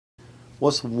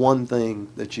what's one thing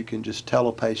that you can just tell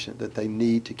a patient that they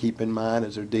need to keep in mind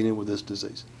as they're dealing with this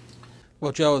disease?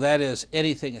 Well, Joe, that is,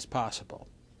 anything is possible.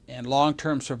 And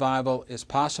long-term survival is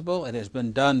possible. It has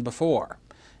been done before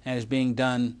and is being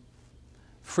done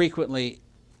frequently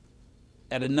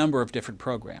at a number of different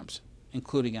programs,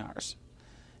 including ours.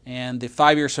 And the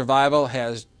 5-year survival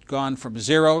has gone from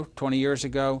 0 20 years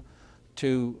ago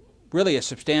to really a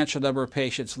substantial number of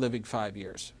patients living 5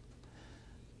 years.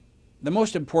 The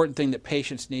most important thing that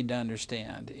patients need to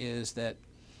understand is that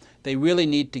they really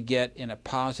need to get in a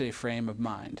positive frame of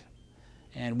mind.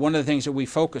 And one of the things that we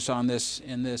focus on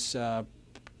in this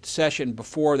session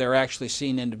before they're actually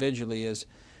seen individually is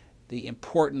the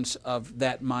importance of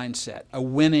that mindset, a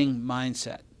winning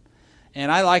mindset.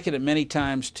 And I liken it many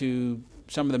times to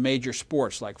some of the major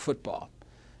sports like football.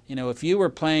 You know, if you were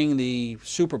playing the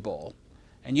Super Bowl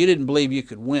and you didn't believe you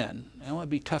could win, well, it'd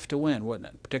be tough to win, wouldn't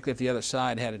it? Particularly if the other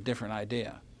side had a different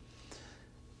idea.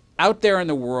 Out there in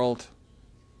the world,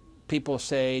 people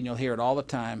say, and you'll hear it all the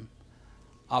time,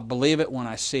 I'll believe it when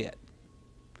I see it.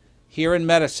 Here in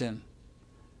medicine,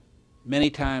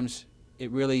 many times it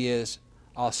really is,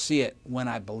 I'll see it when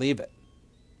I believe it.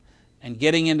 And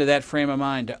getting into that frame of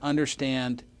mind to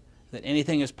understand that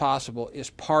anything is possible is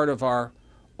part of our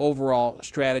overall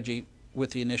strategy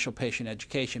with the initial patient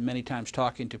education, many times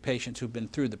talking to patients who've been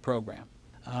through the program.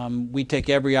 We take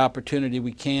every opportunity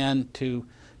we can to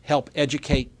help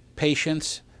educate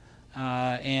patients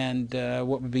and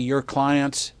what would be your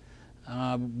clients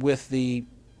with the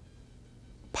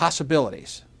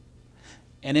possibilities.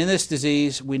 And in this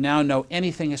disease, we now know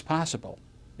anything is possible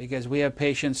because we have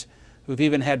patients who've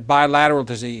even had bilateral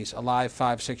disease alive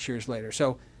 5, 6 years later.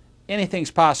 So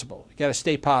anything's possible. You've got to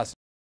stay positive.